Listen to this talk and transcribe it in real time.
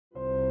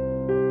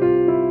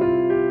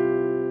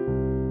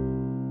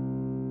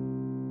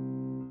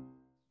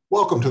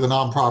Welcome to the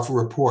Nonprofit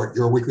Report,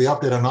 your weekly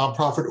update on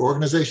nonprofit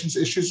organizations,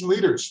 issues, and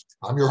leaders.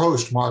 I'm your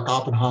host, Mark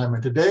Oppenheim,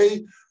 and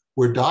today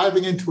we're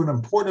diving into an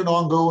important and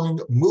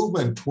ongoing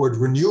movement toward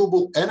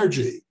renewable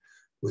energy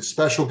with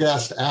special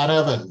guest Ann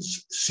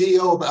Evans,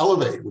 CEO of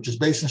Elevate, which is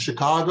based in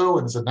Chicago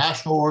and is a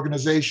national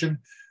organization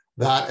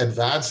that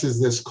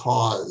advances this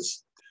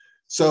cause.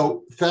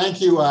 So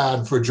thank you,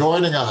 Ann, for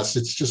joining us.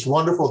 It's just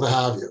wonderful to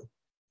have you.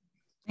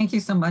 Thank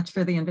you so much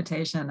for the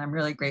invitation. I'm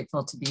really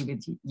grateful to be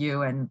with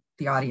you and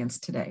the audience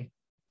today.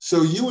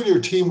 So you and your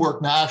team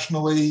work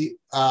nationally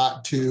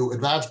to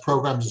advance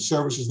programs and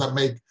services that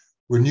make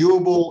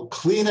renewable,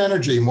 clean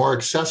energy more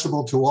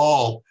accessible to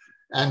all.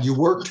 And you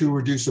work to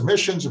reduce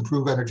emissions,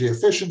 improve energy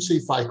efficiency,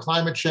 fight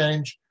climate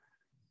change.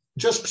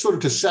 Just sort of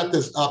to set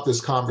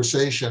this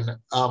conversation,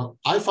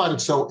 I find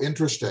it so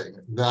interesting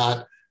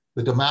that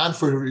the demand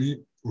for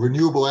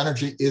renewable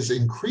energy is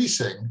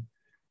increasing.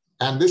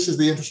 And this is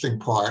the interesting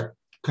part.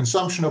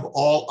 Consumption of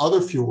all other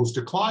fuels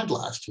declined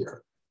last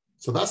year.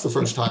 So that's the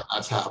first time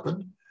that's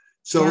happened.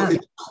 So yeah.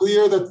 It's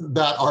clear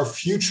that our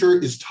future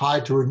is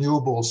tied to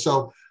renewables.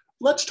 So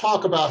let's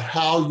talk about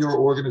how your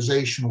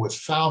organization was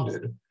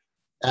founded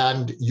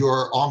and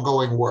your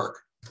ongoing work.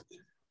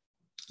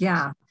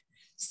 Yeah.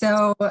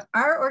 So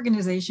our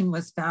organization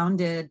was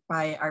founded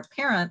by our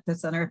parent, the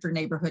Center for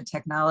Neighborhood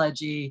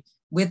Technology,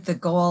 with the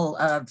goal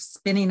of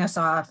spinning us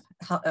off,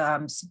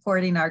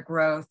 supporting our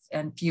growth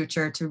and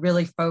future to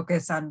really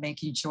focus on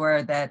making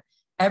sure that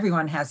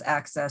everyone has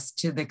access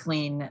to the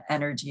clean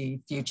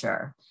energy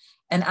future.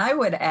 And I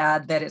would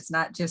add that it's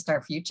not just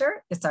our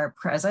future, it's our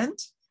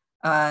present.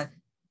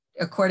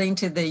 According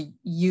to the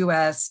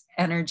US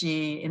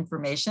Energy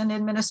Information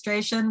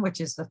Administration, which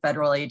is the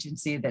federal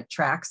agency that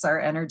tracks our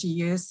energy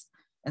use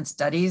and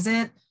studies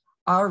it,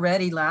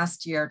 already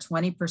last year,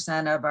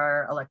 20% of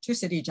our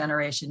electricity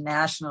generation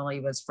nationally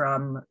was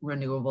from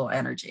renewable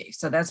energy.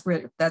 So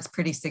that's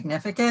pretty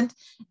significant.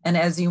 And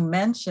as you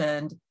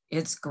mentioned,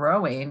 it's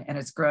growing and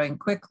it's growing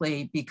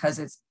quickly because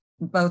it's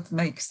both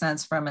makes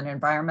sense from an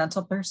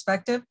environmental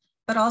perspective,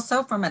 but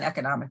also from an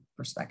economic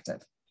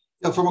perspective.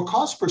 Yeah, from a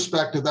cost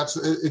perspective,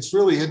 it's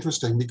really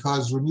interesting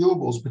because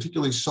renewables,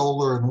 particularly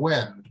solar and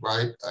wind,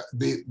 right?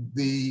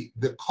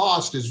 The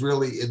cost is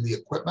really in the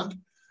equipment.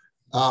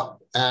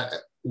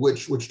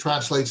 Which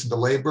translates into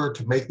labor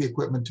to make the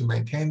equipment, to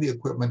maintain the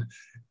equipment,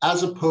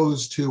 as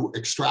opposed to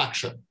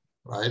extraction,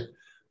 right?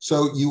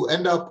 So you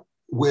end up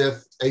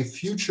with a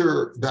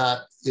future that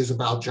is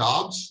about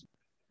jobs,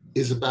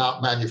 is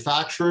about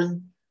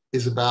manufacturing,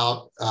 is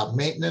about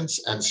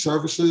maintenance and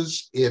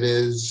services. It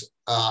is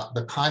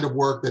the kind of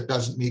work that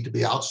doesn't need to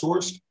be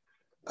outsourced.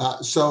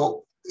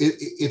 So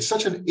it's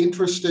such an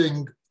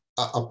interesting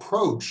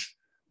approach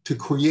to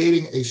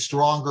creating a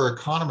stronger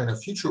economy and a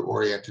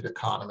future-oriented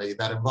economy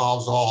that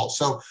involves all.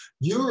 So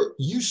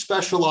you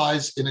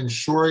specialize in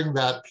ensuring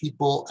that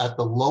people at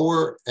the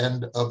lower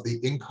end of the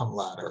income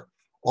ladder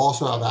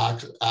also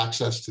have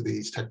access to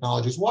these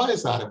technologies. Why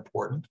is that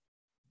important?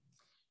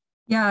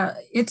 Yeah,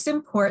 it's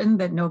important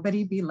that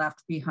nobody be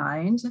left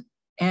behind.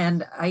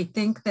 And I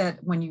think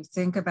that when you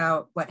think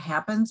about what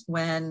happens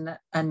when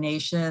a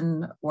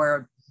nation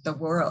or the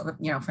world,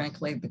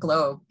 frankly, the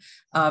globe,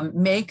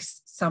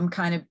 makes some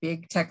kind of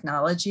big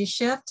technology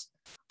shift,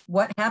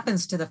 what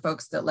happens to the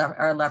folks that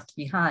are left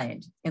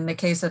behind? In the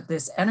case of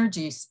this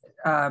energy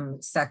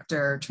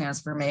sector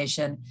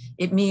transformation,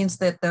 it means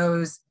that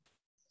those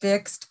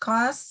fixed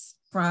costs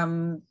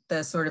from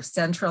the sort of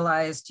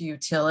centralized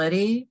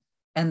utility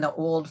and the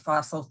old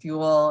fossil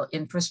fuel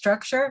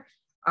infrastructure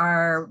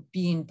are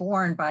being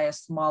borne by a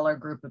smaller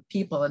group of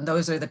people. And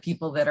those are the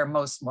people that are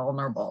most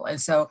vulnerable. And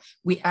so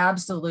we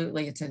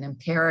absolutely, it's an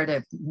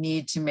imperative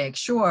need to make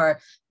sure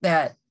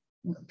that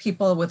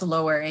people with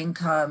lower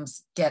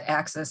incomes get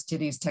access to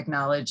these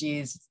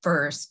technologies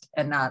first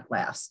and not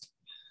last.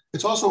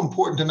 It's also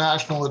important to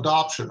national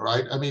adoption,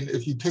 right? I mean,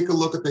 if you take a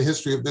look at the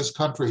history of this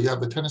country, you have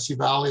the Tennessee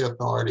Valley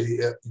Authority,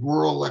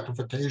 rural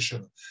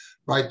electrification,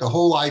 right? The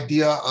whole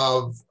idea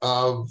of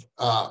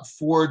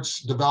Ford's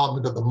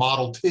development of the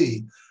Model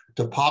T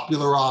to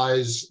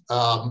popularize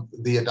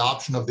the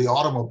adoption of the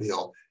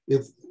automobile.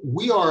 If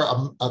we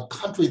are a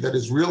country that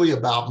is really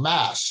about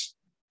mass,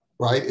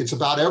 right? It's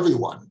about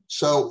everyone.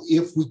 So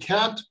if we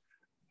can't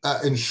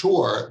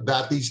ensure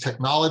that these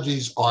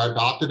technologies are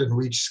adopted and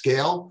reach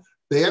scale,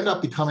 they end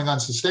up becoming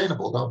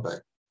unsustainable, don't they?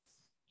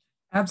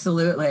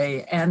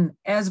 Absolutely. And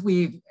as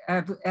we've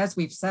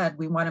said,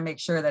 we want to make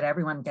sure that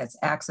everyone gets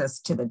access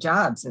to the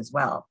jobs as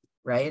well,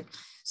 right?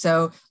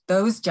 So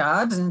those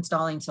jobs,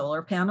 installing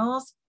solar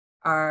panels,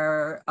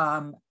 are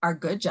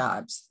good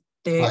jobs.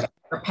 They right.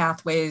 are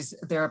pathways.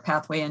 They're a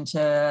pathway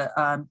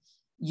into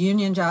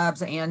union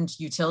jobs and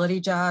utility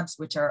jobs,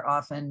 which are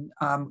often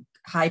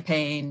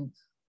high-paying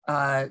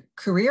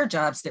career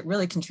jobs that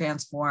really can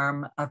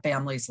transform a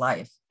family's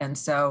life. And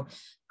so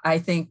I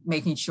think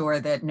making sure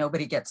that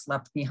nobody gets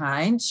left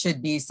behind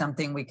should be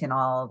something we can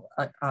all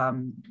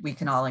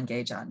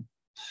engage on.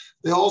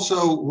 They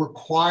also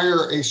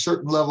require a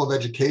certain level of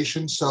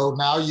education. So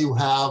now you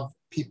have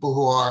people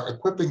who are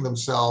equipping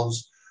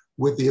themselves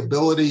with the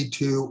ability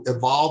to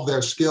evolve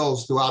their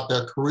skills throughout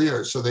their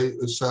careers.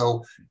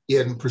 So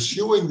in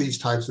pursuing these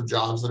types of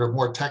jobs that are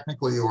more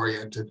technically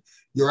oriented,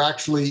 you're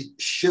actually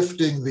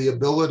shifting the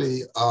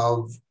ability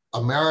of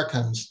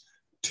Americans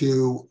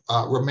to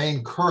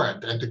remain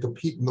current and to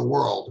compete in the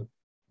world.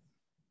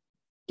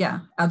 Yeah,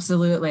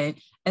 absolutely.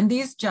 And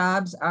these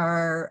jobs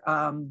are,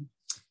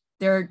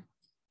 they're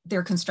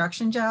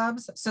construction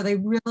jobs. So they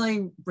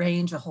really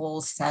range a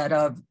whole set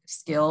of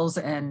skills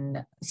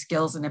and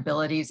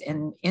abilities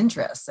and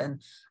interests.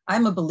 And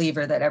I'm a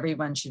believer that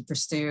everyone should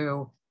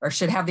pursue or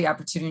should have the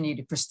opportunity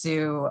to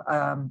pursue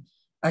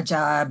a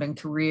job and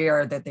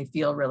career that they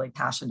feel really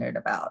passionate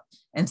about.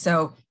 And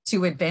so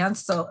to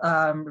advance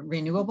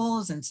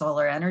renewables and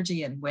solar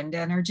energy and wind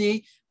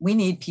energy, we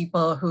need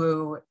people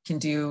who can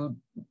do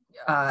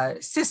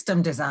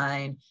system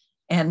design.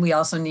 And we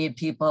also need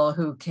people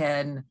who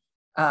can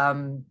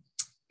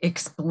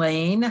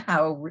explain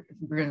how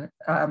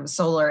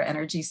solar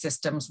energy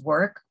systems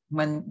work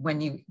when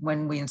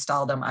we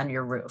install them on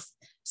your roof.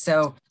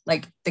 So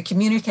like the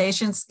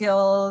communication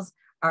skills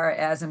are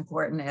as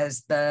important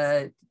as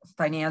the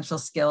financial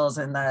skills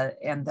and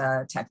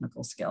the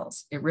technical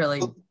skills. It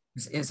really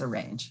is a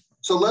range.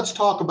 So let's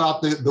talk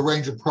about the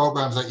range of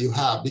programs that you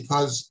have,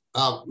 because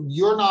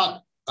you're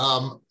not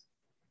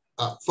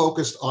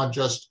focused on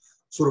just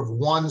sort of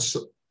one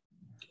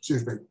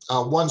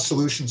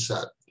solution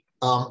set.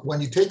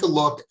 When you take a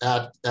look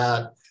at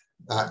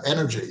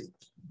energy,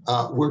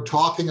 we're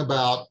talking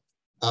about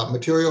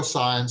material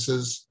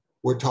sciences,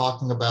 we're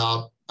talking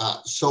about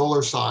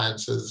solar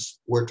sciences,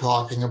 we're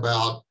talking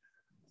about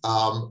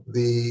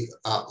the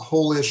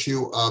whole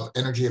issue of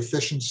energy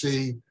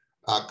efficiency,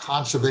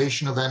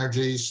 conservation of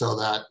energy, so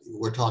that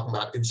we're talking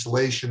about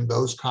insulation,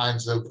 those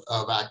kinds of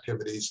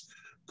activities.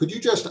 Could you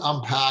just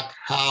unpack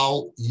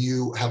how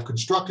you have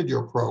constructed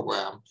your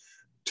program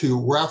to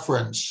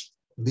reference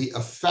the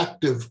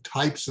effective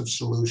types of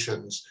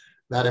solutions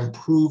that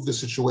improve the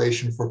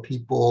situation for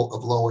people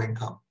of low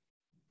income?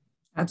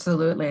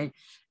 Absolutely.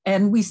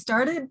 And we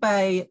started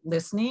by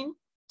listening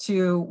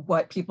to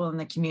what people in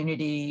the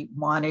community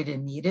wanted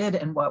and needed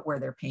and what were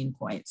their pain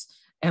points.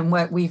 And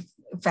what we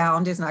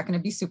found is not going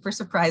to be super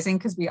surprising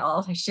because we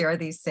all share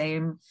these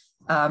same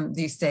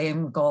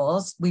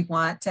goals. We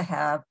want to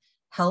have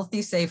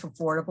healthy, safe,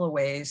 affordable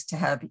ways to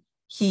have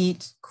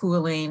heat,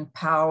 cooling,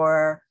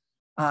 power,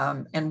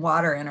 and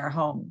water in our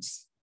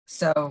homes.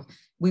 So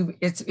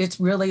it's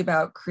really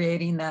about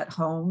creating that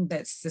home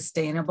that's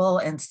sustainable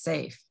and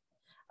safe.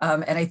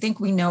 And I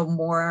think we know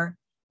more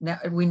now.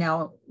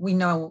 We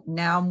know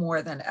now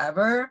more than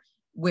ever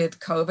with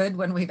COVID,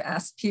 when we've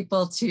asked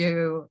people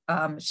to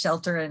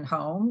shelter in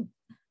home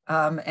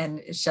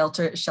and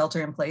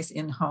shelter in place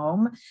in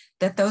home,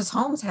 that those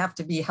homes have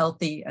to be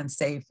healthy and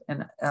safe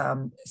and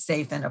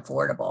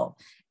affordable,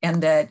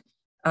 and that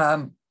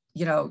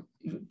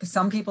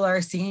some people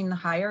are seeing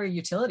higher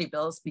utility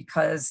bills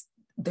because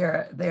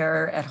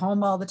they're at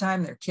home all the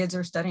time. Their kids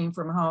are studying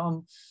from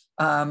home.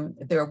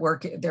 They're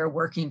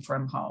working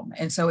from home,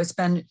 and so it's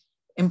been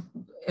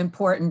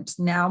important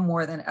now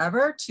more than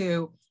ever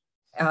to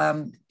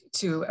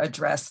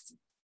address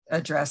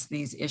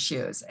these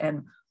issues.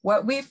 And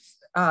what we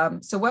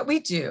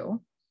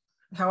do,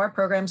 how our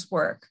programs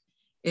work,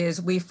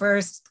 is we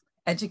first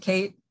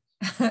educate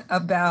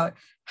about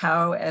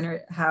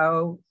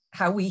how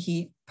we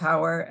heat,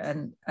 power,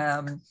 and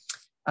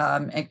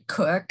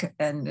cook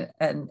and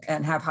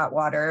have hot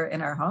water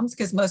in our homes,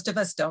 because most of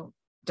us don't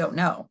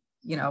know.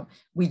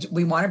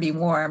 We want to be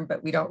warm,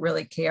 but we don't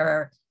really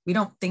care. We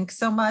don't think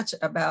so much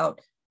about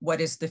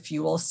what is the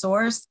fuel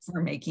source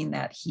for making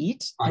that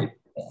heat and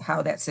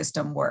how that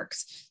system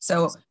works.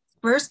 So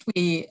first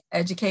we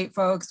educate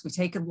folks, we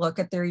take a look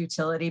at their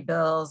utility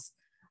bills,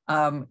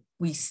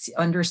 we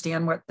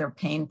understand what their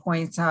pain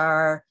points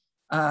are.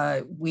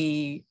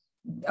 We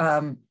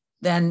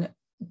then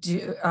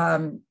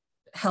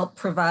help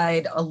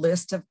provide a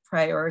list of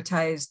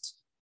prioritized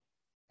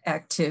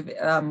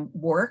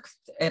work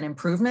and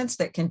improvements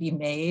that can be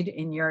made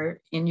in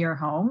your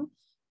home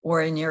or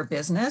in your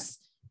business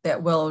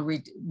that will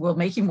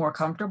make you more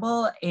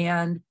comfortable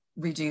and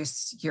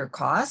reduce your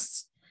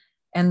costs.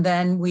 And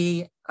then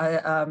we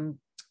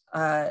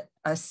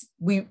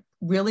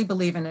really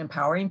believe in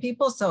empowering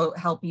people, so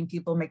helping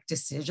people make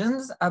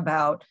decisions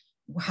about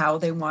how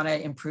they want to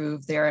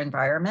improve their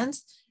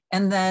environments.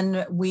 And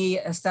then we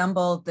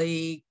assemble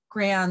the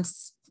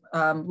grants,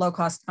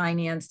 low-cost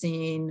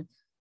financing,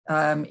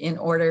 in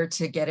order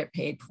to get it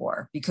paid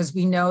for, because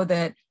we know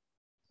that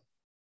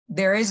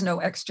there is no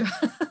extra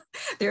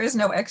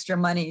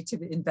money to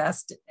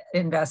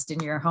invest in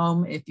your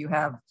home if you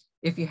have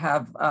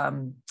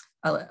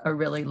a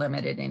really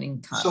limited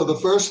income. So the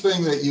first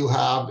thing that you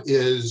have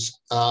is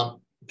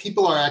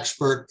people are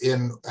expert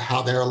in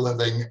how they're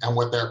living and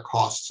what their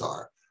costs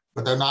are,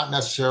 but they're not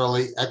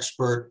necessarily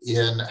expert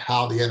in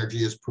how the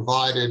energy is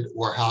provided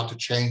or how to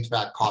change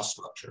that cost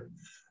structure.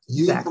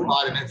 You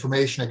provide an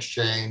information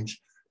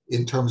exchange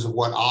in terms of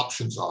what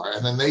options are.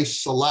 And then they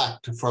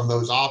select from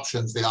those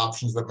options, the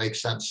options that make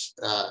sense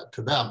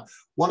to them.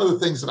 One of the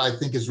things that I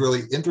think is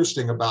really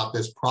interesting about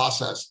this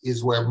process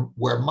is where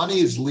money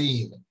is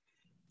lean,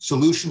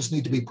 solutions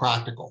need to be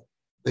practical.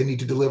 They need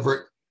to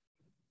deliver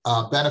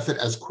benefit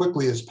as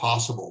quickly as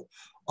possible.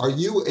 Are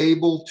you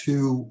able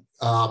to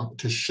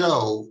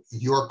show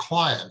your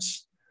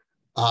clients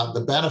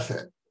the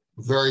benefit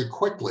very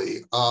quickly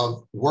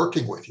of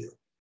working with you?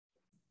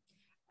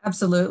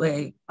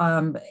 Absolutely.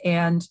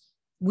 And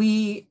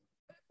we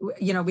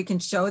can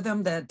show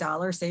them the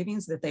dollar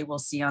savings that they will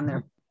see on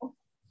their bill.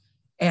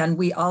 And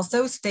we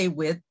also stay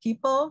with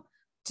people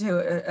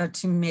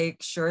to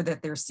make sure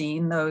that they're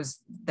seeing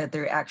that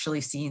they're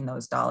actually seeing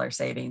those dollar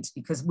savings,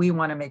 because we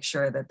want to make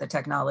sure that the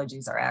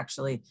technologies are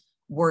actually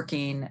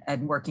working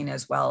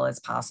as well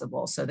as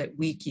possible, so that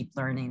we keep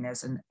learning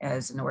as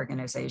an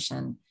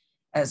organization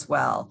as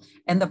well.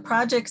 And the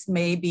projects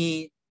may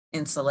be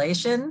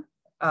insulation.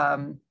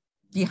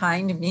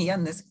 Behind me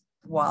on this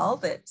wall,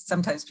 that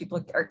sometimes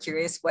people are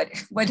curious,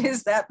 what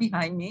is that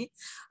behind me?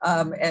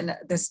 And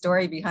the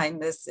story behind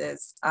this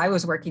is I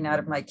was working out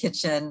of my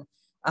kitchen,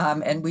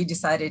 and we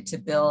decided to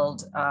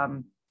build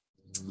an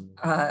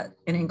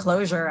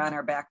enclosure on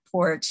our back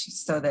porch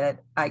so that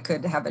I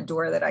could have a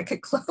door that I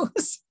could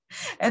close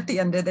at the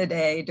end of the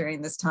day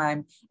during this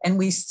time. And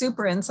we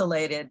super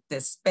insulated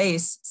this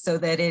space so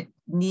that it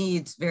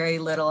needs very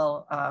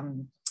little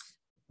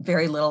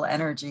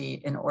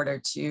energy in order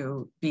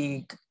to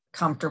be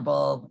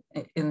comfortable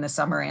in the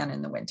summer and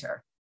in the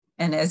winter.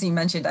 And as you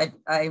mentioned,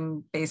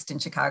 I'm based in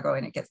Chicago,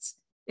 and it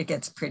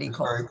gets pretty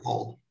cold. Very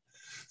cold.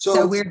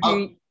 So we're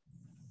doing.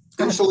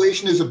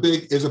 Insulation is a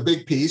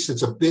big piece.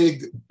 It's a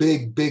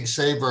big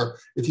saver.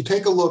 If you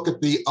take a look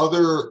at the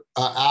other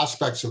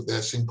aspects of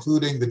this,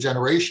 including the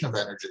generation of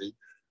energy,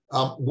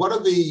 what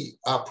are the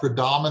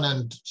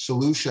predominant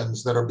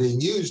solutions that are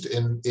being used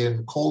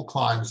in cold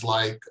climes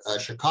like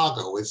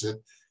Chicago? Is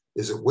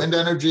it wind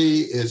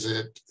energy? Is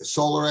it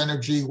solar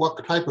energy?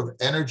 What type of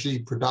energy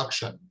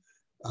production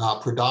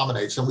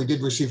predominates? And we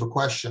did receive a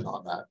question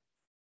on that.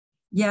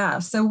 Yeah,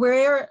 so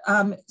we're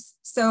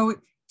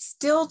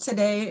still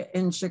today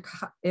in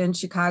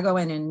Chicago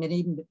and in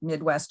many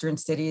Midwestern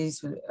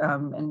cities,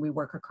 and we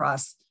work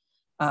across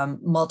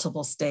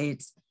multiple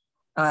states.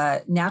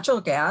 Natural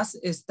gas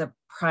is the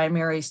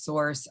primary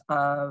source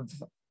of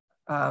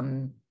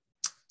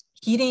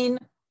heating,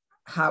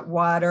 hot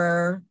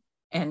water,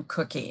 and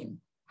cooking.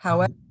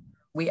 However,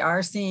 we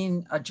are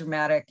seeing a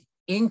dramatic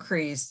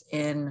increase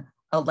in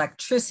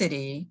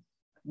electricity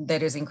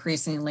that is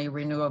increasingly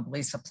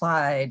renewably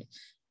supplied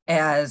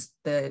as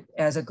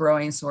a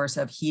growing source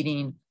of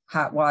heating,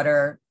 hot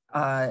water,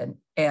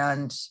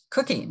 and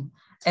cooking.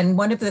 And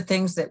one of the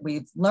things that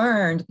we've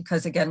learned,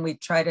 because again, we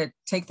try to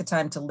take the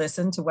time to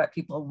listen to what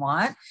people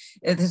want,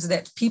 is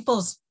that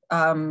people's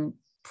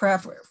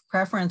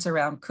preference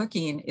around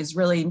cooking is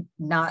really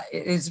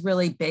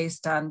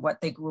based on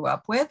what they grew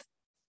up with,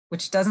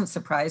 which doesn't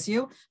surprise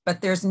you.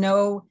 But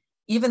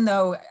even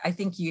though I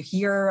think you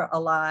hear a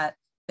lot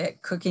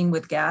that cooking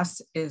with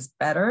gas is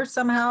better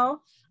somehow,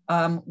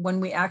 when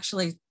we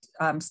actually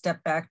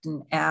stepped back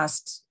and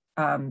asked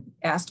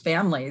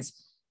families,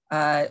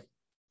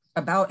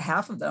 about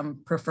half of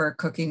them prefer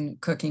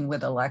cooking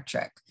with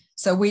electric.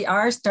 So we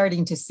are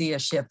starting to see a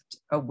shift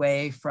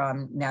away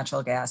from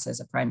natural gas as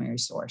a primary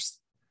source.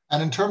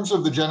 And in terms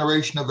of the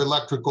generation of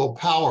electrical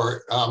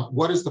power,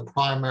 what is the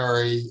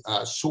primary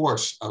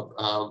source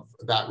of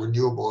that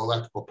renewable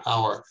electrical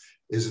power?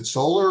 Is it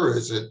solar?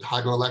 Is it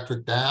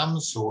hydroelectric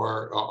dams,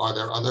 or are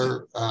there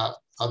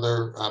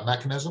other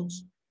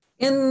mechanisms?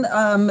 In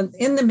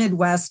the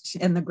Midwest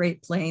and the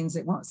Great Plains,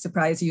 it won't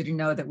surprise you to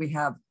know that we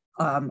have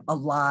a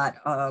lot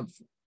of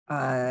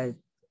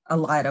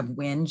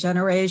wind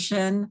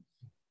generation.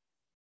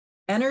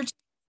 Energy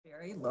is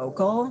very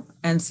local,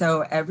 and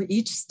so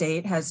each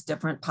state has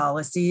different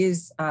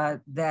policies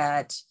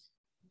that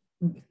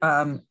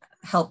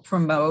help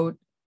promote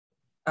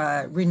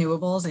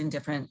renewables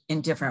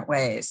in different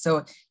ways.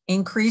 So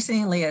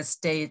increasingly, as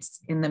states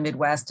in the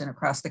Midwest and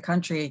across the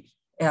country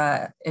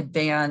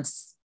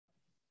advance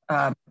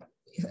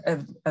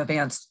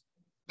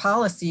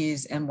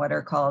policies and what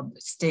are called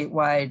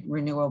statewide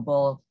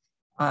renewable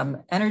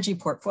energy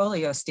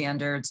portfolio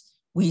standards,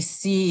 we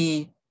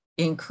see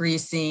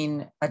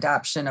increasing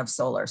adoption of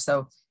solar.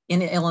 So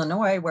in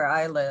Illinois, where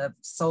I live,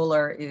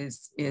 solar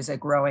is a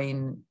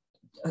growing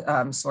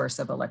source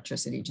of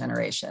electricity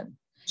generation.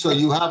 So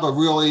you have a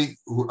really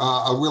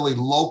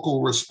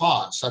local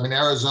response. I mean,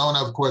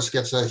 Arizona, of course,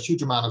 gets a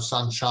huge amount of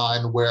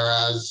sunshine,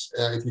 whereas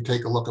if you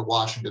take a look at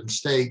Washington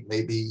State,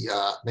 maybe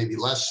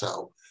less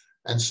so.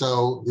 And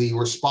so the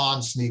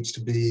response needs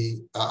to be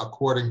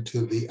according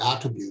to the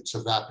attributes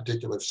of that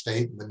particular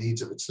state and the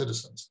needs of its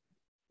citizens.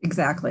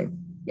 Exactly.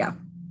 Yeah.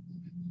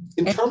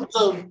 In terms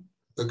of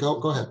go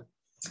ahead.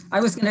 I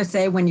was going to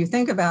say, when you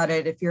think about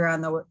it, if you're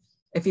on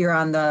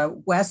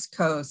the West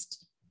Coast,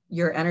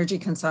 your energy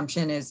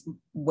consumption is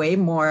way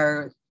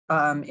more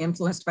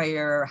influenced by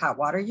your hot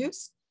water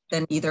use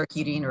than either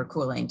heating or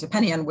cooling,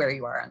 depending on where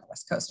you are on the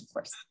West Coast, of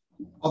course.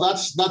 Well,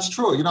 that's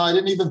true. I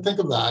didn't even think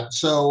of that.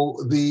 So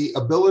the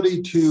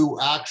ability to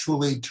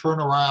actually turn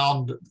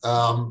around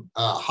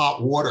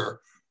hot water,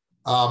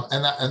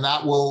 and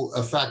that will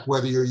affect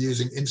whether you're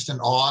using instant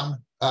on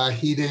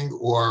heating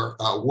or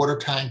water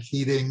tank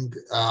heating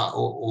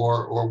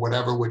or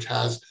whatever, which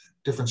has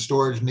different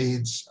storage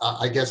needs.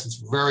 I guess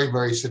it's very,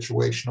 very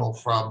situational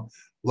from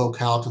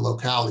locale to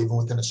locale, even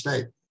within a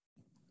state.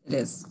 It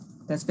is.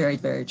 That's very,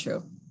 very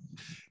true.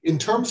 In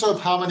terms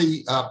of how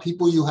many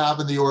people you have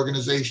in the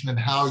organization and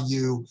how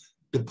you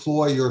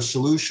deploy your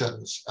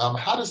solutions,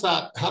 how does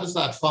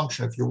that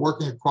function? If you're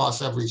working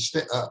across every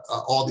state,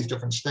 all these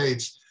different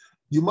states,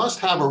 you must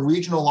have a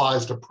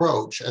regionalized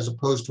approach as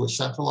opposed to a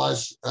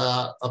centralized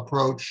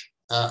approach,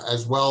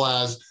 as well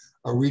as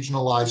a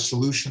regionalized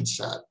solution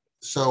set.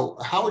 So,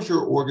 how is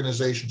your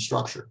organization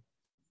structured?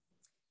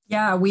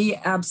 Yeah, we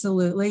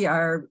absolutely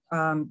are,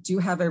 do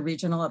have a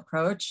regional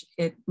approach.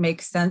 It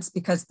makes sense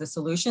because the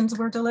solutions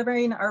we're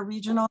delivering are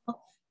regional.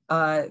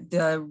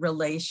 The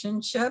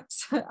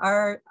relationships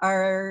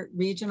are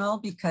regional,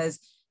 because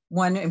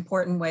one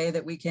important way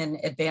that we can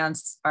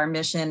advance our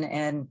mission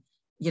and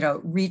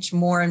reach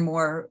more and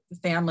more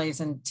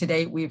families, and to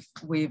date we've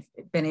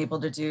been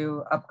able to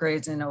do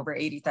upgrades in over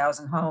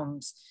 80,000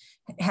 homes,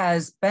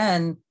 has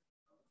been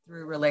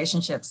through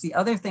relationships. The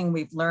other thing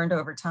we've learned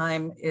over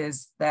time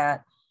is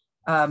that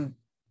 50%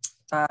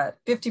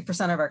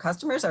 of our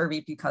customers are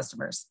repeat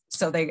customers.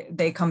 So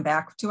they come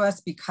back to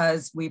us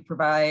because we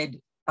provide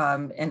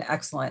an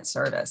excellent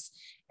service.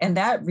 And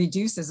that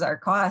reduces our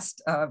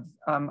cost of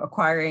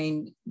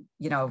acquiring,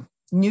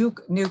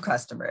 new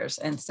customers.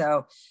 And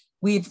so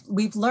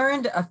we've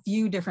learned a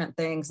few different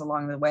things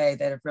along the way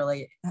that have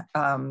really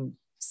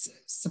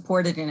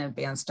supported and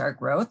advanced our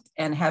growth,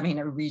 and having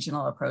a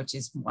regional approach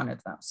is one of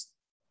those.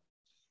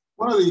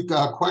 One of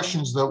the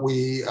questions that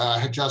we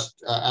had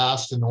just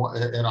asked in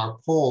our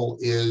poll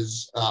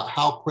is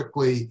how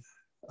quickly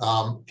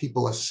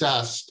people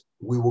assessed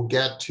we will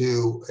get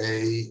to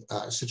a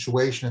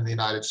situation in the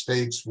United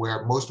States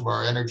where most of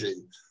our energy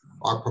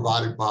are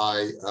provided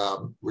by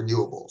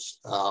renewables.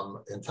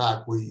 In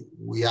fact,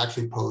 we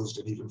actually posed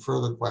an even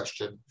further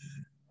question.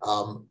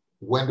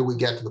 When do we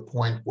get to the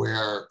point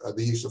where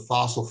the use of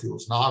fossil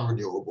fuels,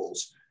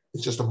 non-renewables,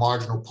 is just a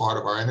marginal part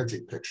of our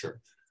energy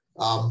picture?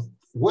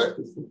 What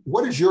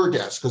is your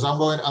guess? Because I'm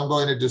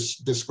going to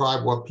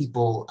describe what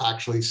people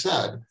actually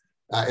said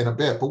in a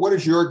bit. But what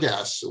is your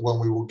guess when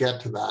we will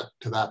get to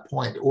that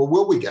point, or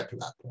will we get to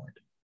that point?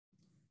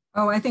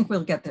 Oh, I think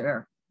we'll get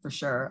there for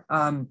sure.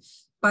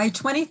 By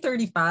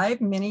 2035,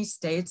 many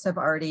states have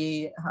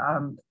already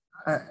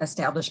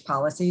established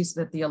policies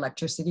that the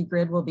electricity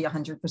grid will be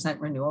 100%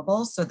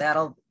 renewable. So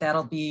that'll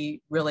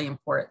be really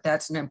important.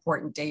 That's an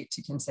important date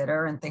to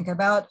consider and think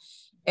about.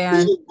 And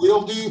is it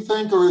real, do you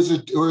think, or is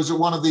it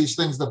one of these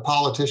things that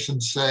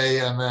politicians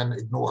say and then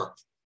ignore?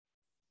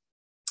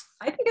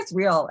 I think it's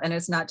real, and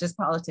it's not just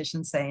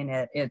politicians saying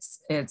it. It's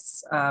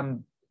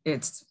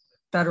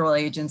federal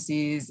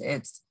agencies,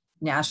 it's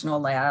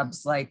national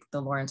labs like the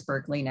Lawrence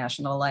Berkeley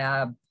National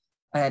Lab,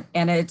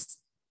 and it's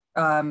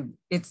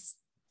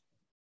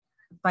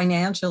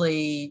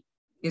financially,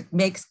 it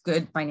makes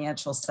good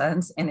financial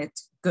sense, and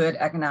it's good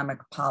economic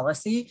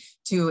policy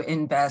to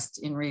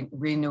invest in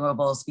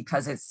renewables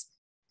because it's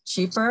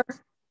cheaper,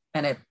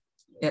 and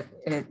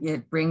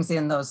it brings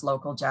in those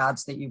local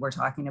jobs that you were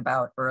talking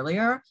about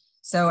earlier.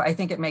 So I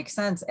think it makes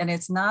sense. And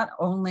it's not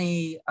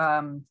only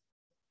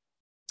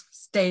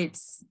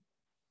states,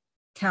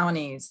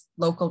 counties,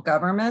 local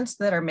governments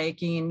that are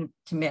making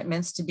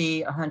commitments to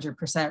be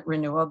 100%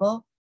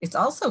 renewable. It's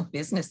also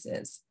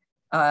businesses.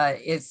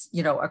 It's,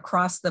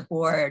 across the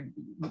board,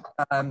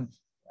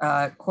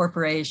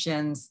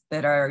 corporations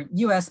that are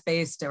US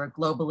based or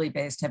globally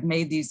based have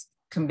made these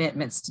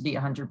commitments to be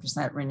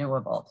 100%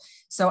 renewable.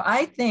 So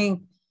I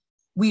think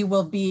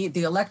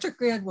the electric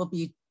grid will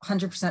be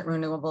 100%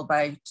 renewable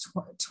by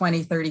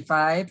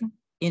 2035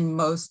 in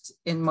most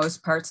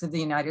parts of the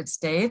United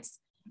States.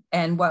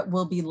 And what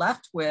we'll be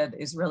left with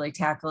is really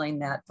tackling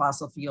that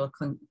fossil fuel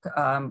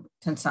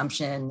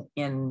consumption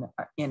in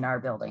our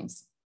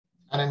buildings.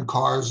 And in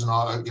cars and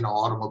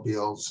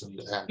automobiles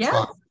and yeah.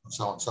 trucks and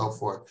so on and so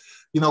forth.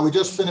 We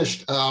just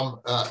finished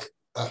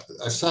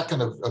a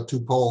second of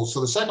two polls.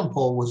 So the second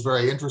poll was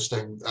very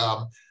interesting.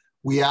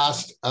 We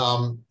asked,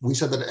 we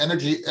said that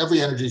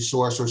every energy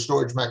source or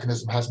storage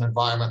mechanism has an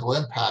environmental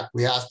impact.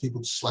 We asked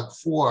people to select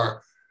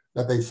 4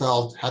 that they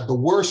felt had the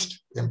worst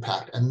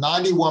impact. And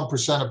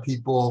 91% of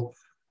people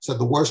said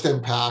the worst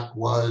impact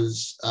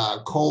was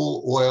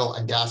coal, oil,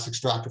 and gas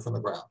extracted from the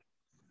ground.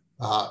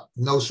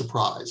 No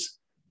surprise.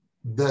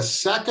 The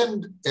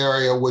second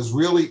area was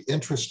really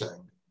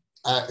interesting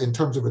in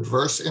terms of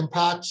adverse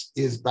impacts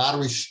is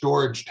battery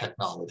storage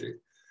technology.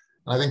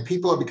 And I think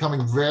people are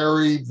becoming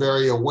very,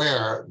 very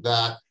aware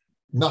that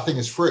nothing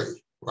is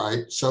free,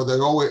 right? So there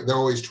are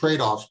always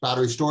trade-offs.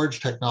 Battery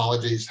storage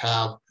technologies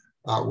have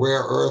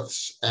rare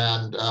earths,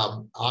 and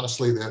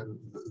honestly,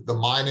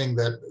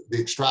 the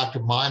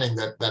extractive mining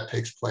that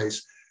takes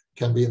place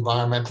can be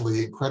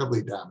environmentally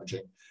incredibly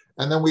damaging.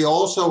 And then we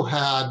also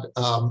had,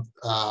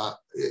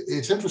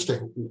 it's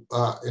interesting,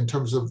 in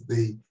terms of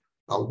the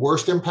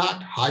worst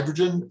impact,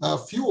 hydrogen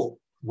fuel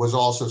was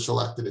also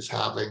selected as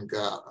having,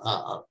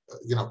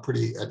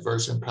 pretty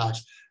adverse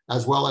impacts,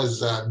 as well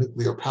as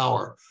nuclear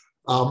power.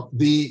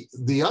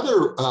 The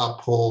other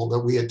poll that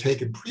we had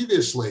taken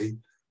previously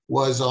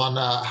was on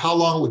how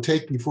long it would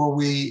take before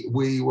we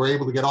were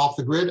able to get off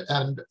the grid,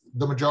 and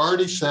the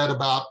majority said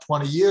about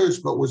 20 years.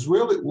 But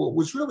what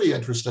was really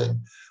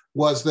interesting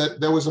was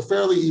that there was a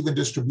fairly even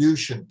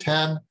distribution: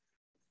 10,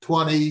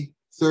 20,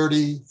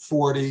 30,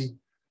 40,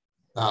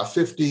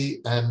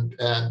 50, and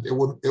it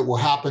will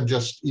happen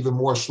just even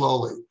more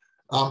slowly.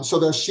 So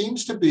there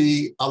seems to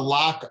be a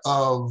lack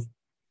of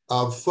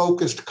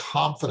focused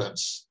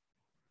confidence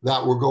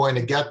that we're going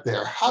to get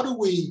there. How do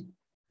we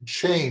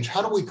change?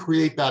 How do we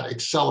create that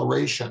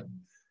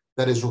acceleration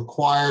that is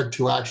required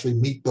to actually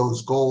meet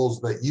those goals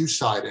that you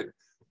cited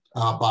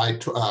by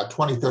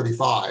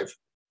 2035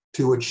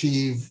 to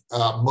achieve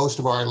most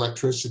of our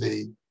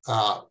electricity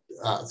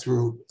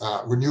through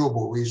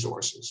renewable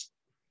resources?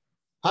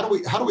 How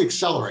do we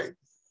accelerate?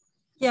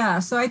 Yeah,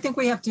 so I think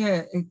we have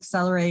to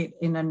accelerate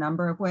in a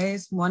number of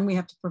ways. One, we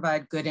have to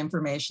provide good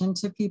information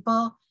to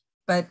people,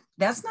 but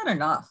that's not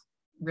enough,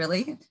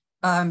 really.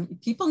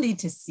 People need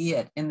to see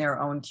it in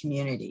their own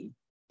community.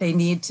 They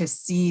need to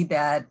see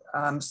that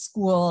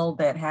school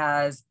that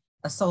has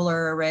a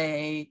solar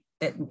array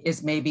that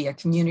is maybe a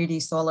community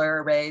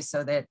solar array,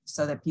 so that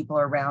people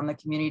around the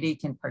community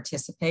can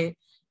participate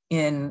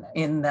in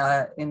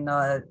the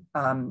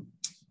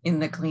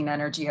clean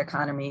energy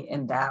economy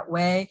in that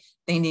way.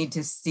 They need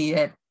to see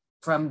it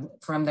from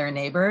their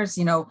neighbors.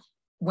 You know,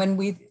 when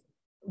we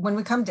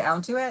come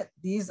down to it,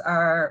 these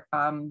are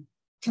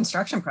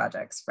construction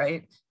projects,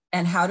 right?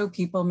 And how do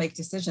people make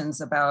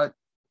decisions about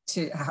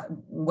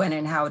when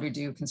and how to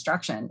do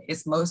construction?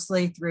 It's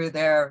mostly through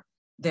their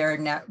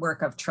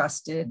network of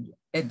trusted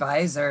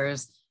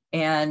advisors,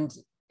 and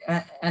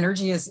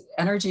energy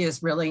is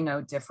really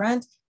no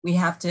different. We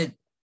have to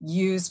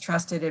use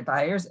trusted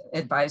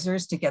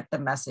advisors to get the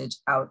message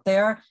out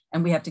there,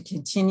 and we have to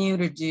continue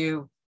to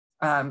do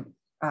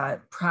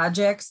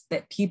projects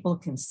that people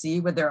can see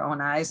with their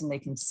own eyes, and they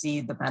can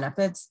see the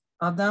benefits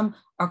of them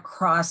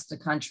across the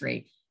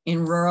country,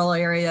 in rural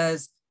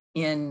areas,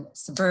 in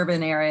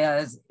suburban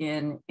areas,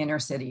 in inner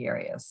city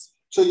areas.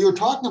 So you're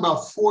talking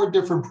about 4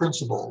 different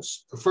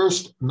principles.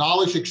 First,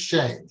 knowledge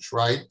exchange,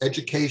 right?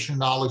 Education,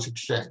 knowledge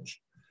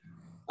exchange.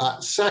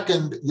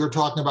 Second, you're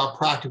talking about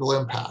practical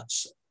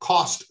impacts,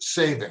 cost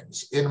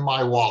savings in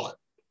my wallet.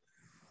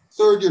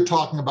 Third, you're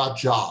talking about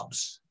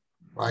jobs,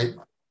 right?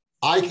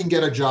 I can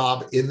get a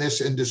job in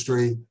this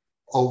industry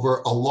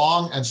over a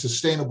long and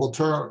sustainable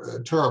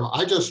term.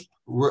 I just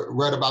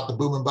read about the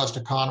boom and bust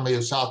economy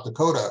of South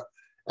Dakota,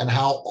 and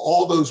how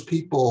all those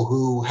people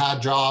who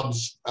had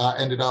jobs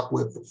ended up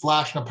with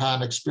flash in the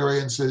pan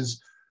experiences,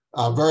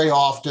 very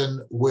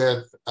often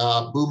with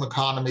boom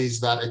economies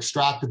that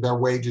extracted their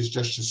wages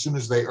just as soon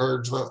as they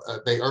earned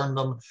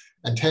them,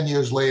 and 10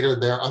 years later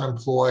they're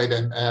unemployed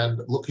and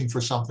looking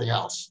for something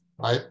else,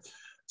 right?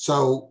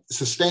 So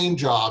sustained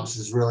jobs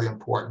is really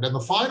important. And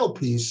the final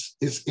piece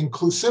is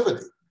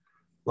inclusivity,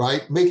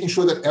 right? Making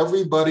sure that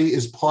everybody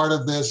is part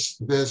of this,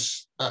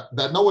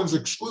 that no one's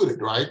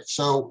excluded, right?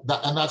 So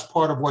that's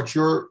part of what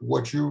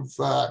you've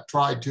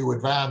tried to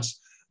advance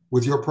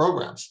with your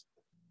programs.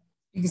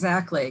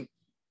 Exactly.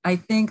 I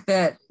think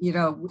that, you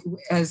know,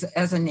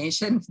 as a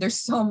nation, there's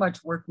so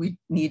much work we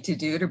need to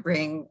do to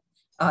bring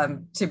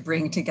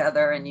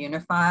together and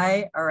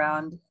unify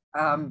around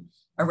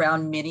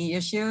many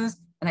issues.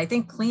 And I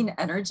think clean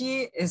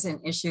energy is an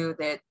issue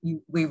that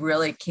we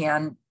really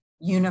can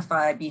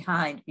unify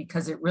behind,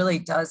 because it really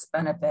does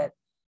benefit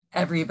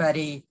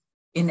everybody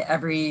in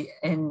every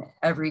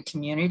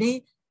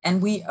community.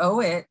 And we owe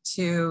it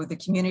to the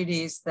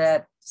communities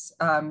that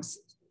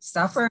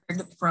suffered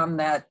from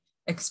that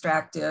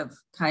extractive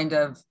kind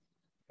of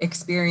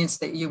experience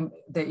that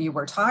you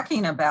were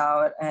talking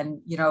about.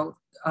 And, you know,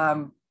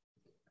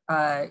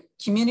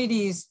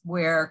 communities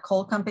where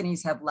coal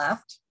companies have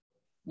left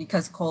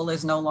because coal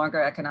is no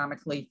longer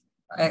economically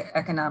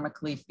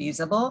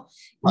feasible,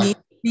 right, need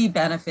to be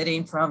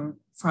benefiting from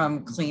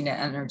clean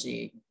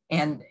energy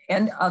and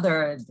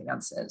other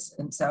advances.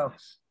 And so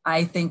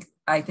I think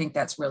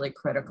that's really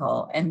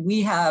critical. And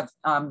we have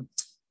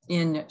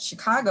in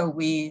Chicago,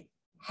 we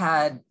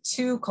had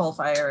 2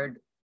 coal-fired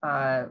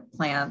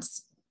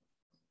plants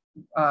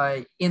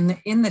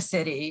in the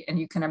city, and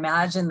you can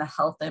imagine the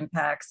health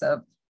impacts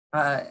of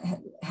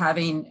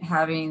having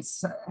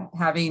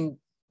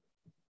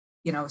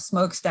you know,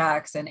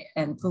 smokestacks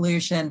and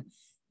pollution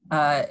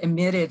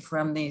emitted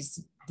from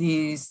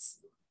these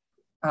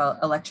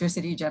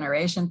electricity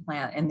generation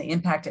plant, and the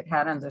impact it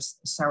had on the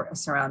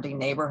surrounding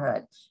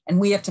neighborhood.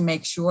 And we have to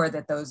make sure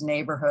that those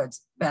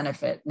neighborhoods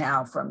benefit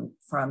now from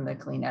the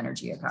clean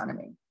energy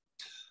economy.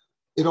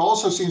 It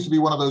also seems to be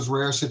one of those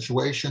rare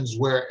situations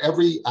where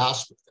every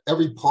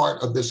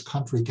part of this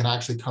country can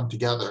actually come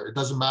together. It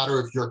doesn't matter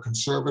if you're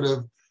conservative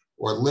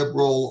or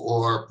liberal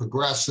or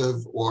progressive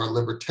or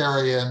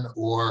libertarian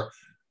or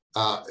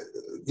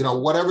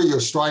whatever your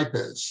stripe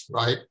is,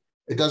 right?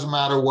 It doesn't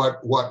matter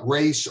what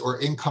race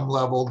or income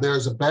level,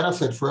 there's a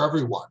benefit for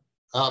everyone.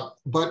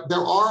 But there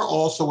are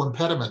also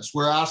impediments.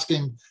 We're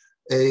asking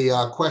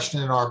a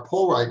question in our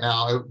poll right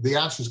now. The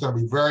answer is going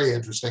to be very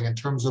interesting in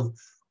terms of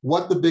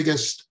what the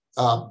biggest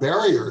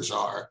barriers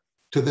are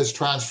to this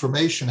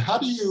transformation. How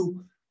do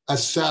you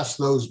assess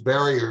those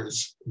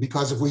barriers?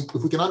 Because if we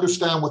can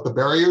understand what the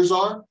barriers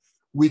are,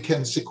 we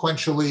can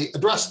sequentially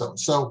address them.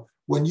 So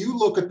when you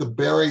look at the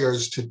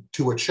barriers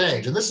to a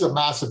change, and this is a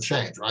massive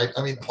change, right?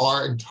 I mean,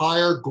 our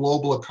entire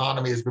global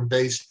economy has been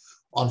based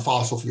on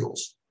fossil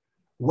fuels.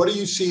 What do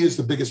you see as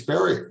the biggest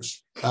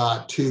barriers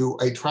to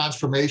a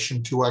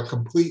transformation to a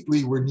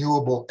completely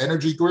renewable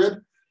energy grid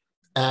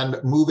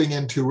and moving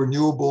into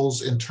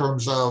renewables in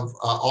terms of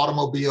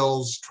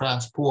automobiles,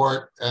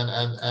 transport,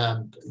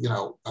 and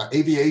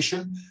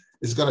aviation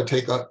is going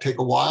to take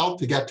a while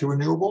to get to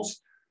renewables.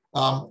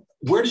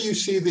 Where do you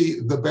see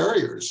the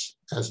barriers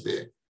as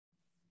being?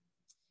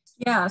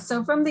 Yeah,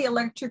 so from the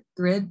electric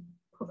grid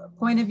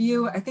point of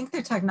view, I think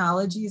the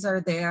technologies are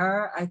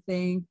there. I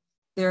think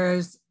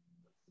there's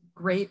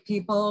great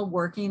people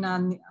working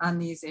on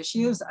these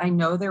issues. I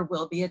know there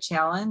will be a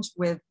challenge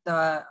with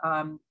the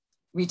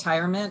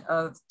retirement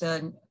of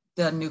the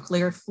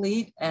nuclear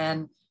fleet,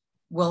 and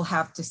we'll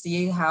have to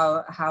see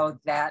how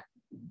that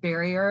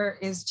barrier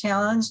is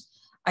challenged.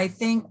 I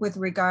think with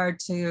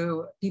regard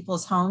to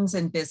people's homes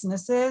and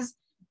businesses,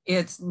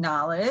 it's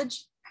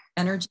knowledge.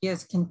 Energy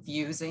is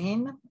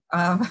confusing. We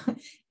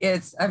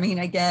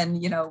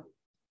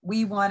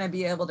want to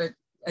be able to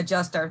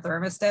adjust our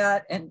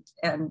thermostat and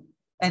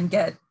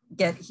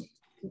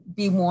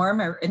be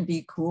warm and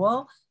be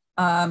cool.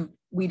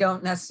 We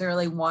don't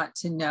necessarily want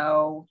to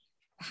know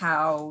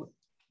how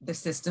the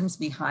systems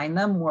behind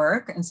them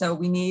work. And so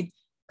we need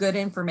good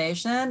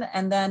information.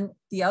 And then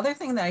the other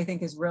thing that I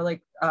think is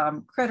really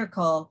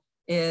critical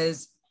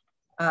is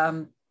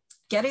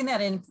getting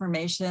that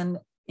information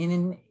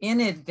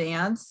in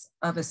advance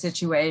of a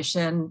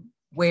situation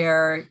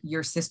where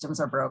your systems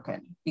are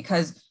broken.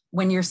 Because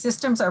when your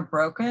systems are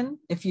broken,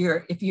 if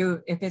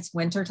it's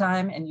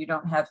wintertime and you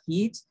don't have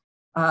heat,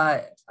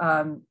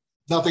 nothing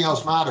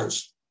else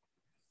matters.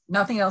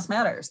 Nothing else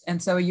matters.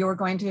 And so you're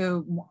going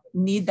to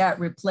need that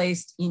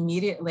replaced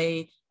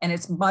immediately. And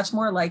it's much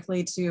more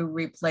likely to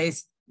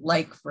replace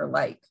like for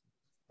like,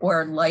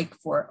 or like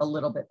for a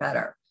little bit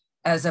better,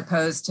 as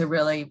opposed to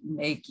really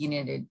making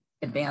it an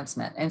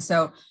advancement. And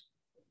so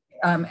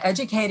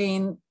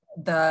educating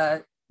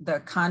the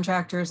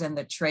contractors and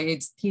the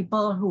trades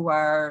people who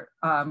are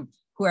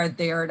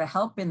there to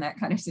help in that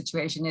kind of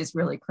situation is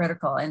really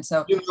critical. And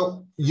so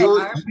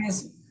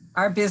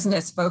our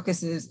business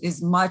focuses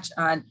is much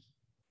on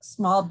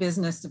small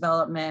business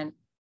development,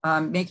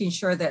 making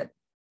sure that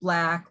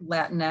Black,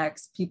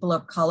 Latinx, people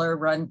of color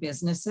run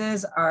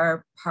businesses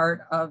are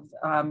part of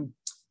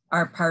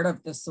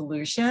the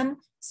solution,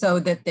 so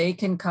that they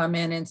can come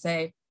in and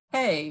say,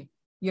 hey,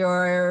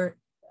 your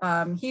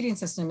heating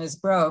system is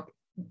broke.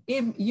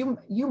 You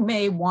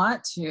may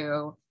want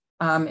to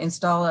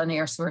install an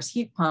air source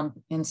heat pump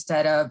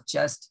instead of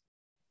just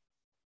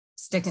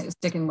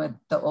sticking with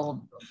the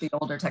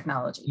older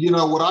technology. You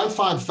know, what I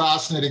find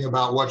fascinating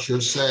about what you're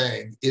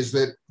saying is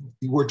that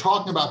we're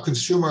talking about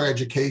consumer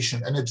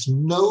education, and it's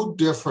no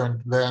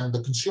different than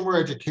the consumer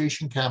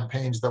education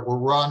campaigns that were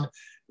run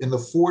in the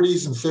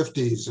 40s and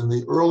 50s in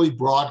the early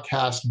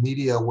broadcast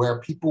media, where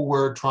people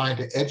were trying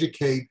to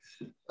educate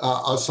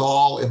us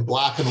all in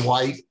black and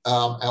white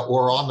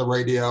or on the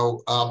radio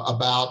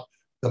about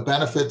the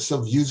benefits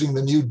of using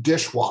the new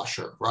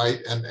dishwasher, right?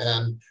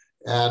 And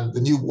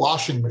the new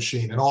washing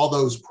machine and all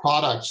those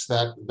products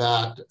that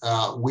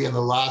we in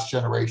the last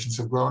generations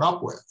have grown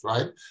up with,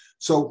 right?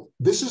 So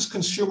this is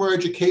consumer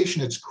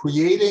education. It's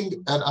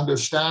creating an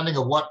understanding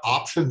of what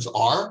options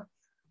are,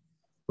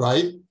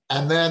 right?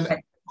 And then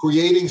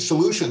creating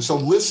solutions. So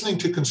listening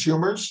to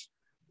consumers,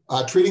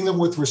 treating them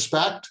with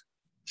respect,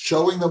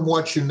 showing them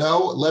what you know,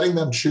 letting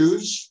them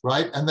choose,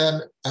 right? And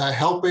then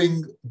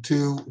helping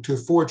to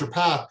forge a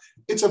path.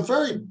 It's a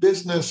very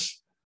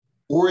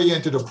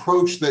business-oriented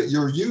approach that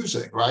you're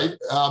using, right?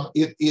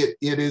 It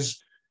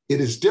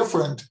is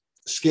different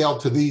scaled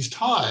to these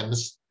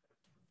times,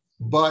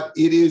 but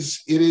it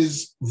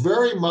is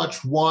very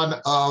much one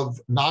of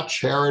not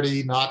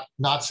charity, not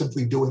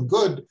simply doing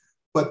good,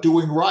 but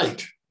doing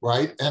right,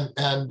 right?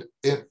 And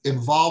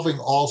involving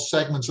all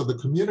segments of the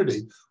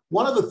community.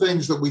 One of the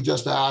things that we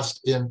just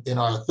asked in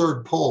our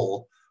third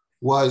poll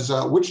was,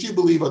 which do you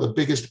believe are the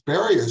biggest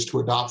barriers to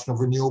adoption of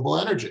renewable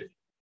energy?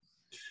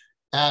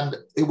 And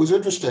it was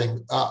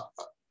interesting,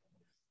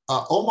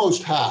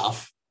 almost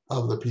half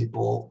of the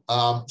people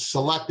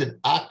selected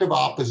active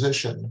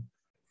opposition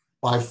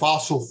by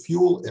fossil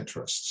fuel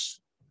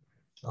interests,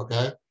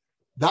 okay?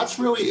 That's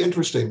really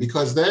interesting,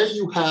 because there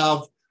you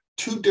have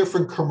two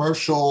different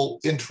commercial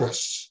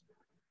interests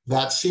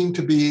that seem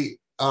to be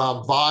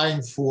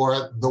vying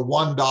for the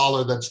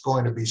 $1 that's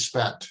going to be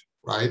spent,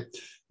 right?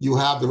 You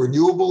have the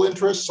renewable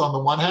interests on the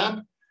one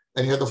hand,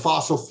 and you have the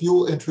fossil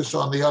fuel interests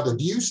on the other.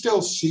 Do you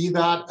still see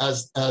that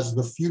as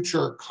the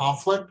future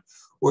conflict?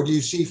 Or do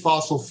you see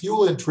fossil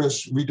fuel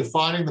interests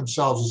redefining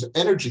themselves as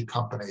energy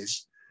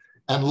companies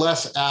and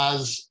less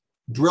as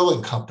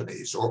drilling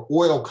companies or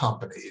oil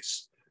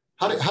companies?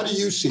 How do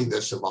you see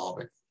this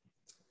evolving?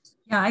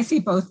 Yeah, I see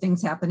both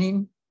things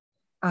happening.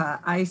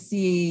 I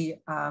see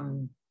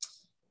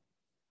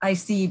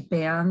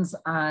bans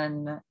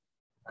on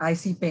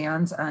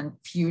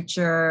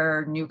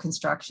future new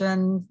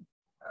construction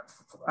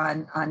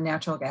on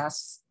natural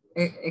gas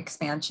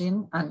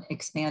expansion, on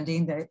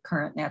expanding the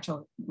current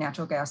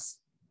natural gas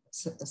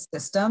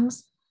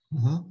systems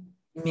in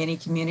many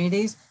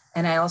communities.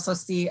 And I also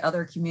see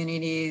other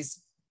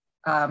communities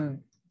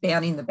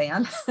banning the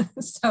ban.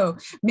 So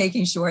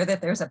making sure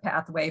that there's a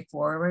pathway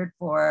forward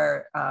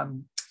for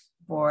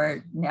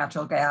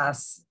natural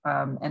gas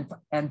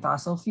and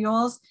fossil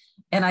fuels.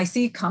 And I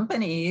see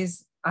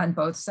companies on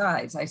both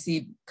sides. I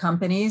see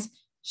companies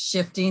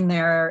shifting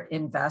their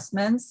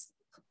investments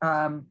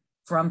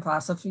from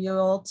fossil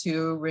fuel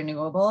to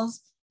renewables.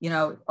 You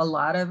know, a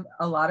lot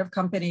of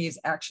companies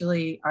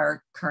actually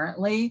are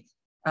currently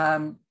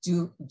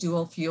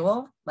dual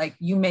fuel. Like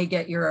you may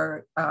get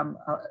your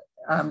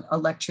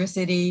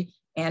electricity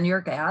and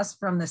your gas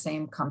from the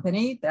same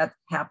company. That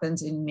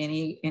happens in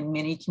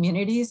many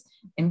communities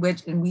and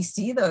we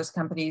see those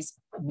companies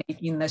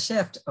making the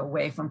shift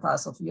away from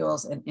fossil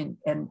fuels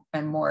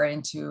and more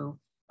into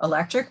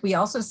electric. We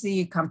also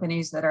see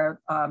companies that are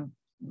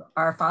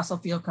fossil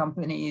fuel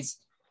companies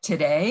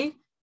today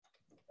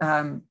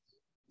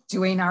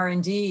doing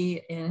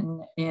R&D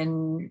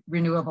in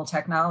renewable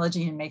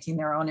technology and making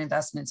their own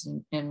investments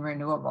in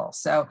renewable.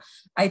 So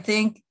I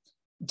think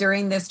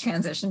during this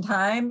transition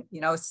time, you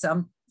know,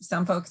 some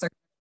folks are going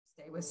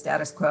to stay with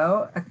status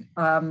quo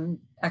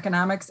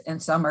economics,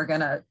 and some are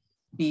going to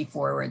be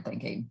forward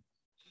thinking.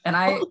 And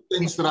one of the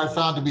things that I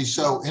found to be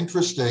so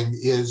interesting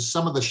is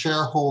some of the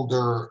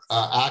shareholder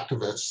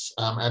activists,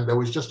 and there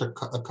was just a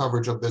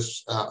coverage of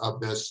this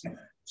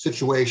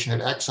situation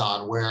at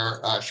Exxon,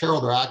 where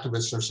shareholder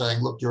activists are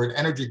saying, "Look, you're an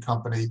energy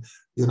company.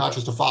 You're not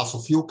just a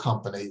fossil fuel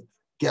company.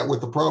 Get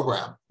with the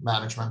program,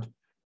 management."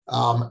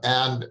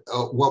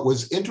 What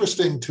was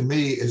interesting to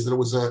me is that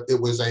it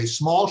was a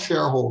small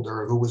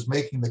shareholder who was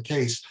making the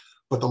case,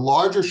 but the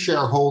larger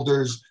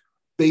shareholders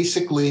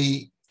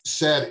basically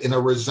said in a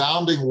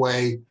resounding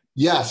way,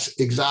 "Yes,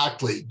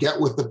 exactly. Get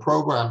with the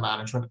program,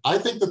 management." I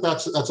think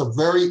that's a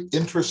very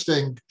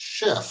interesting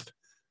shift,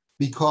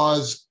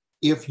 because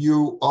if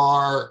you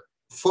are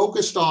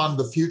focused on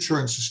the future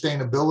and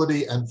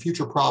sustainability and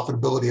future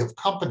profitability of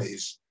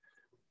companies,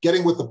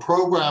 getting with the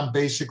program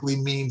basically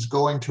means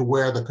going to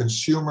where the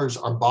consumers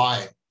are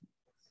buying.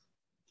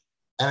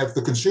 And if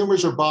the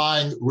consumers are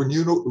buying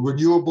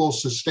renewable,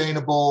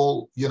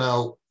 sustainable,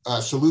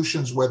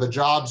 solutions where the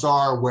jobs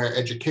are, where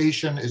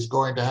education is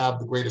going to have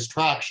the greatest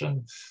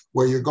traction,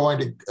 where you're going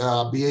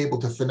to be able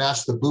to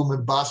finesse the boom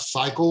and bust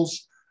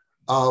cycles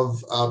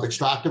of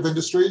extractive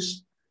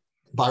industries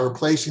by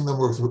replacing them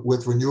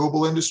with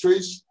renewable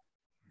industries,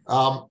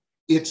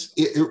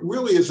 it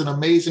really is an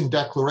amazing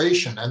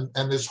declaration.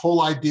 And this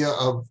whole idea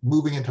of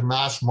moving into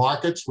mass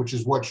markets, which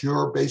is what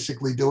you're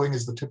basically doing,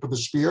 is the tip of the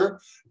spear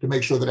to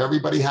make sure that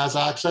everybody has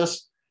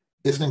access,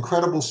 is an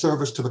incredible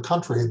service to the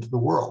country and to the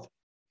world.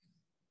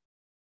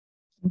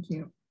 Thank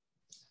you.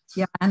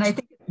 Yeah, and I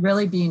think it's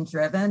really being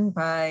driven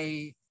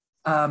by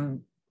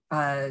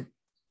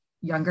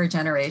younger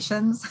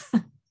generations.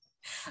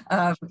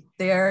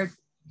 They're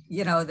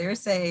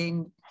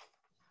saying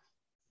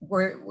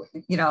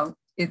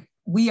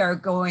we are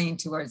going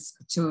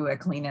to a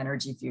clean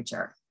energy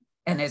future,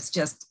 and it's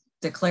just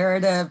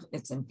declarative,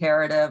 it's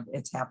imperative,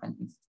 it's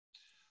happening.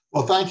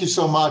 Well, thank you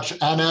so much,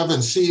 Ann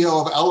Evans,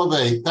 CEO of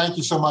Elevate. Thank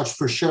you so much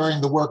for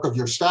sharing the work of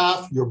your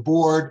staff, your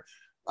board,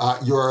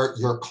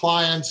 your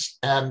clients,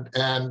 and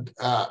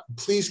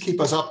please keep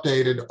us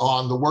updated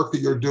on the work that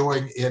you're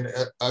doing in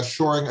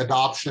assuring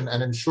adoption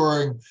and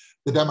ensuring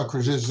the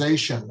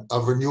democratization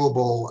of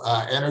renewable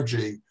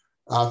energy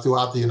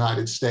throughout the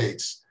United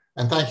States.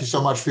 And thank you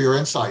so much for your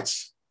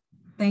insights.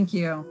 Thank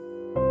you.